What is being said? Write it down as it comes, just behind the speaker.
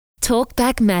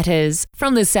Talkback Matters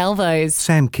from the Salvos.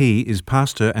 Sam Key is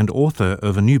pastor and author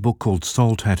of a new book called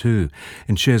Soul Tattoo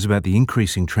and shares about the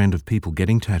increasing trend of people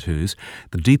getting tattoos,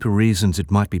 the deeper reasons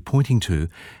it might be pointing to,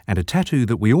 and a tattoo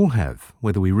that we all have,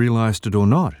 whether we realised it or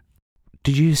not.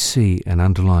 Did you see an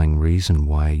underlying reason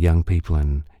why young people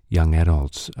and young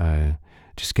adults are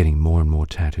just getting more and more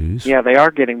tattoos? Yeah, they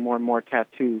are getting more and more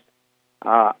tattoos.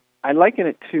 I liken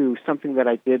it to something that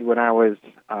I did when I was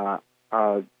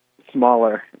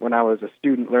smaller, when I was a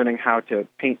student learning how to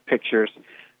paint pictures.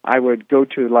 I would go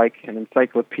to like an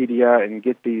encyclopedia and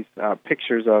get these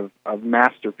pictures of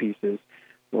masterpieces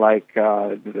like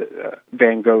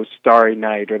Van Gogh's Starry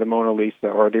Night or the Mona Lisa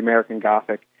or the American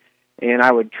Gothic, and I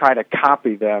would try to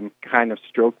copy them kind of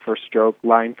stroke for stroke,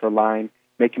 line for line,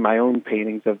 making my own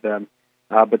paintings of them.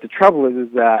 But the trouble is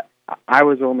that I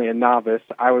was only a novice.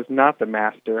 I was not the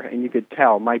master, and you could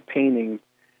tell my paintings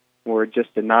were just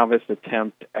a novice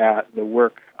attempt at the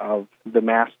work of the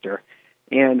master.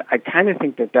 And I kind of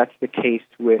think that that's the case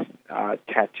with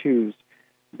tattoos,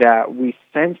 that we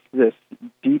sense this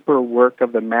deeper work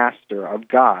of the master, of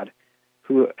God,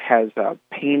 who has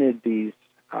painted these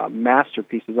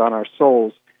masterpieces on our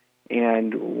souls.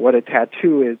 And what a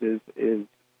tattoo is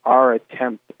our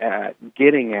attempt at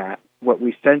getting at what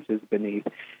we sense is beneath.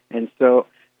 And so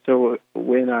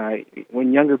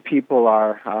when younger people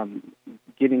are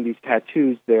getting these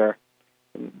tattoos, they're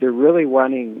really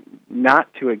wanting not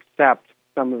to accept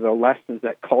some of the lessons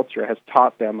that culture has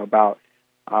taught them about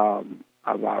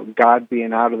God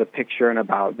being out of the picture and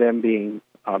about them being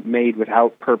made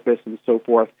without purpose and so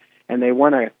forth. And they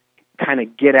want to kind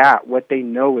of get at what they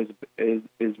know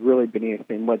is really beneath,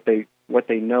 and what they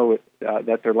know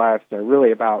that their lives are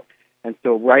really about. And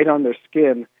so right on their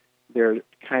skin, they're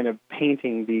kind of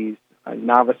painting these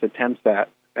novice attempts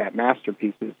at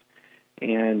masterpieces.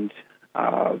 And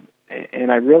I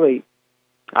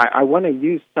want to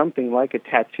use something like a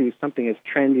tattoo, something as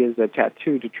trendy as a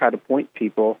tattoo, to try to point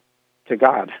people to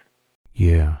God.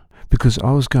 Yeah, because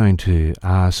I was going to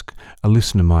ask, a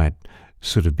listener might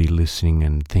sort of be listening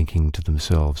and thinking to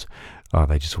themselves, oh,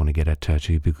 they just want to get a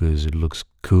tattoo because it looks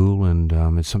cool and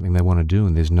it's something they want to do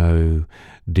and there's no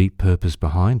deep purpose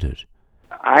behind it.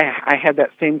 I had that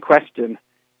same question,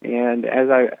 and as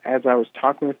I was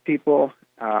talking with people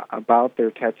about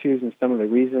their tattoos and some of the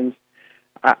reasons,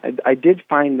 I did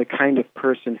find the kind of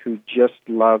person who just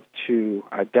loved to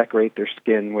decorate their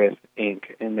skin with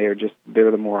ink, and they're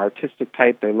the more artistic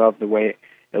type. They loved the way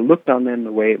it looked on them,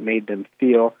 the way it made them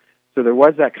feel. So there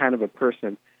was that kind of a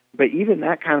person. But even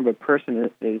that kind of a person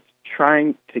is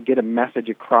trying to get a message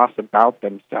across about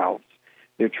themselves.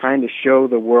 They're trying to show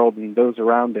the world and those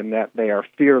around them that they are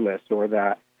fearless, or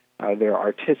that they're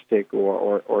artistic,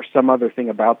 or some other thing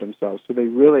about themselves. So they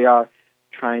really are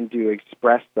trying to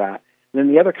express that. And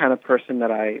then the other kind of person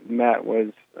that I met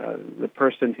was the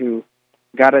person who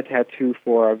got a tattoo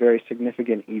for a very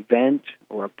significant event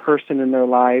or a person in their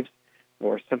lives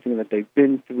or something that they've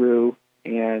been through,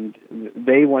 and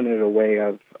they wanted a way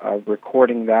of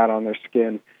recording that on their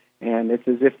skin. And it's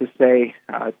as if to say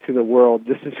to the world,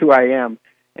 this is who I am,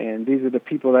 and these are the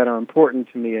people that are important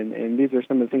to me, and these are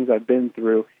some of the things I've been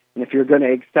through. And if you're going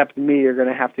to accept me, you're going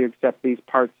to have to accept these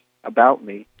parts about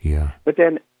me. Yeah. But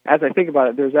then, as I think about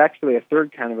it, there's actually a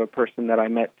third kind of a person that I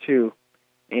met too,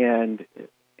 and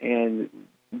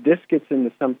this gets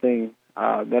into something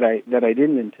that I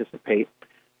didn't anticipate.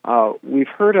 We've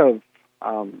heard of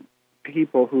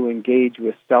people who engage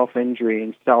with self-injury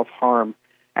and self-harm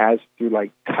as through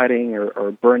like cutting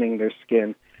or burning their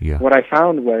skin. Yeah. What I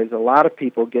found was a lot of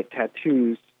people get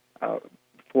tattoos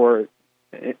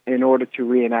in order to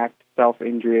reenact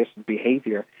self-injurious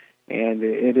behavior, and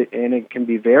it can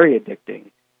be very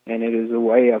addicting, and it is a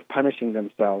way of punishing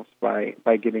themselves by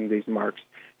getting these marks.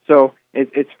 So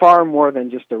it's far more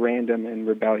than just a random and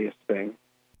rebellious thing.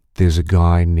 There's a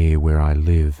guy near where I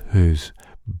live whose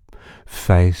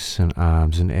face and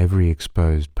arms and every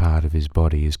exposed part of his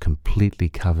body is completely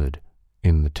covered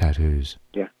in the tattoos.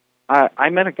 Yeah. I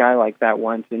met a guy like that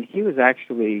once, and he was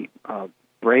actually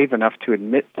brave enough to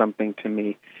admit something to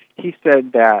me. He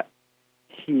said that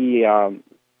he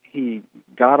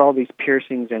got all these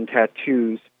piercings and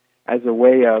tattoos as a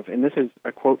way of, and this is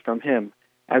a quote from him,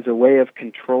 as a way of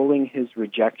controlling his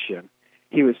rejection.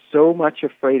 He was so much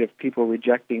afraid of people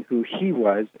rejecting who he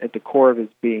was at the core of his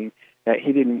being that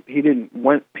he didn't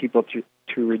want people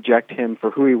to reject him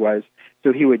for who he was,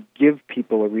 so he would give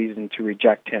people a reason to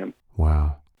reject him.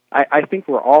 Wow. I think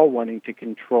we're all wanting to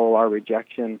control our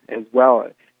rejection as well.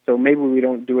 So maybe we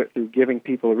don't do it through giving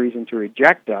people a reason to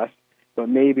reject us, but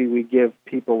maybe we give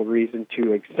people a reason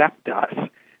to accept us.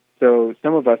 So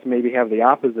some of us maybe have the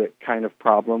opposite kind of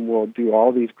problem. We'll do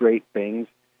all these great things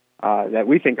that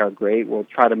we think are great. We'll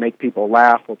try to make people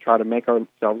laugh. We'll try to make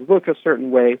ourselves look a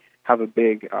certain way, have a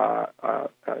big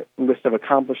list of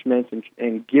accomplishments,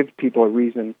 and give people a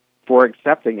reason for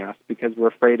accepting us because we're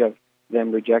afraid of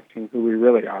them rejecting who we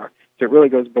really are. So it really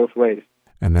goes both ways.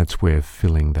 And that's where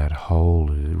filling that hole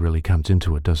really comes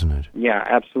into it, doesn't it? Yeah,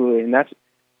 absolutely. And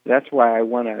that's why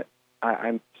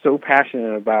I'm so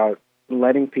passionate about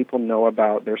letting people know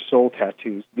about their soul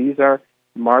tattoos. These are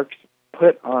marks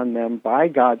put on them by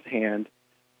God's hand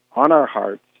on our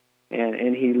hearts,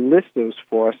 and He lists those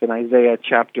for us in Isaiah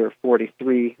chapter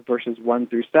 43, verses 1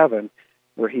 through 7,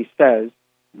 where He says,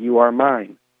 "You are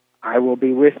mine. I will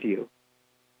be with you.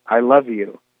 I love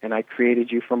you, and I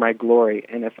created you for my glory."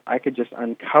 And if I could just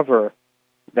uncover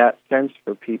that sense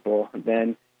for people,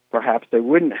 then perhaps they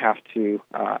wouldn't have to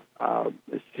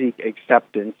seek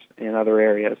acceptance in other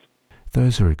areas.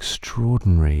 Those are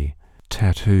extraordinary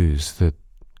tattoos that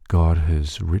God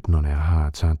has written on our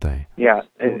hearts, aren't they? Yeah,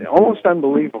 almost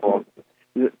unbelievable.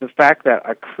 The fact that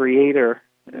a creator,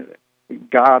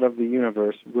 God of the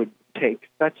universe, would take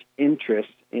such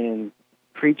interest in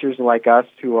creatures like us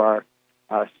who are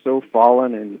so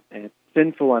fallen and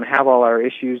sinful and have all our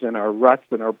issues and our ruts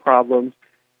and our problems.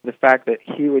 The fact that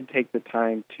He would take the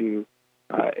time to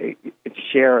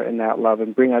share in that love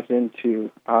and bring us into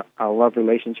a love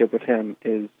relationship with Him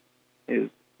is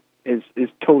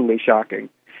totally shocking.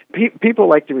 People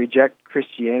like to reject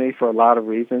Christianity for a lot of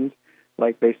reasons.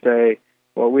 Like they say,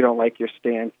 well, we don't like your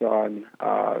stance on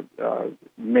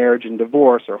marriage and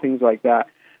divorce or things like that.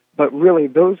 But really,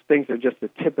 those things are just the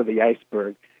tip of the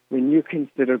iceberg. When you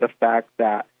consider the fact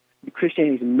that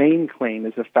Christianity's main claim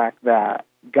is the fact that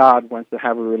God wants to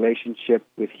have a relationship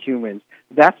with humans,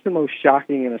 that's the most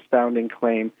shocking and astounding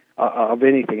claim of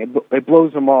anything. It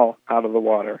blows them all out of the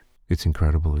water. It's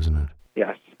incredible, isn't it?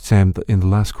 Yes. Sam, in the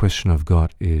last question I've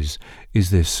got is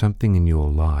there something in your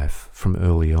life from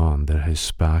early on that has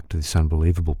sparked this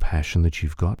unbelievable passion that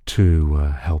you've got to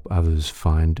help others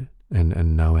find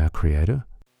and know our Creator?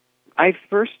 I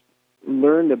first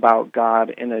learned about God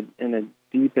in a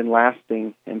deep and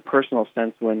lasting and personal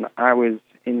sense when I was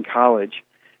in college.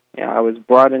 I was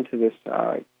brought into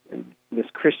this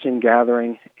Christian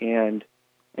gathering, and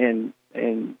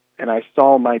I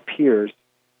saw my peers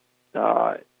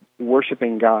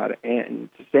worshiping God and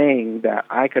saying that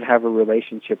I could have a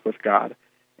relationship with God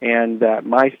and that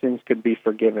my sins could be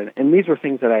forgiven. And these were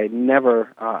things that I had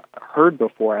never heard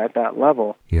before at that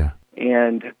level. Yeah.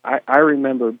 And I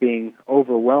remember being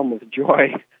overwhelmed with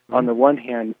joy on the one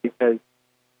hand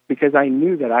because I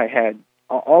knew that I had,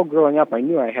 all growing up, I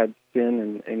knew I had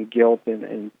sin and guilt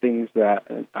and things that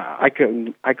I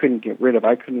couldn't get rid of.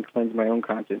 I couldn't cleanse my own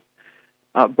conscience.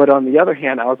 But on the other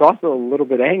hand, I was also a little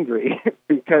bit angry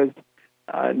because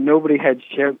nobody had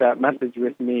shared that message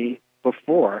with me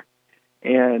before,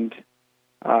 and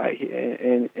I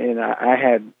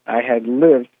had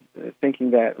lived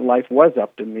thinking that life was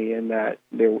up to me and that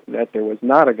there was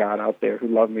not a God out there who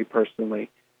loved me personally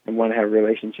and wanted to have a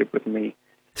relationship with me.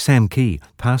 Sam Key,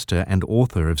 pastor and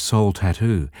author of Soul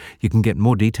Tattoo. You can get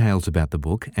more details about the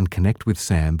book and connect with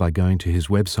Sam by going to his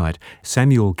website,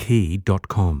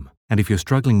 samuelkey.com. And if you're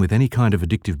struggling with any kind of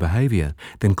addictive behaviour,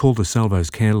 then call the Salvos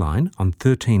Care Line on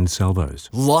 13 Salvos.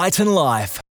 Light and Life.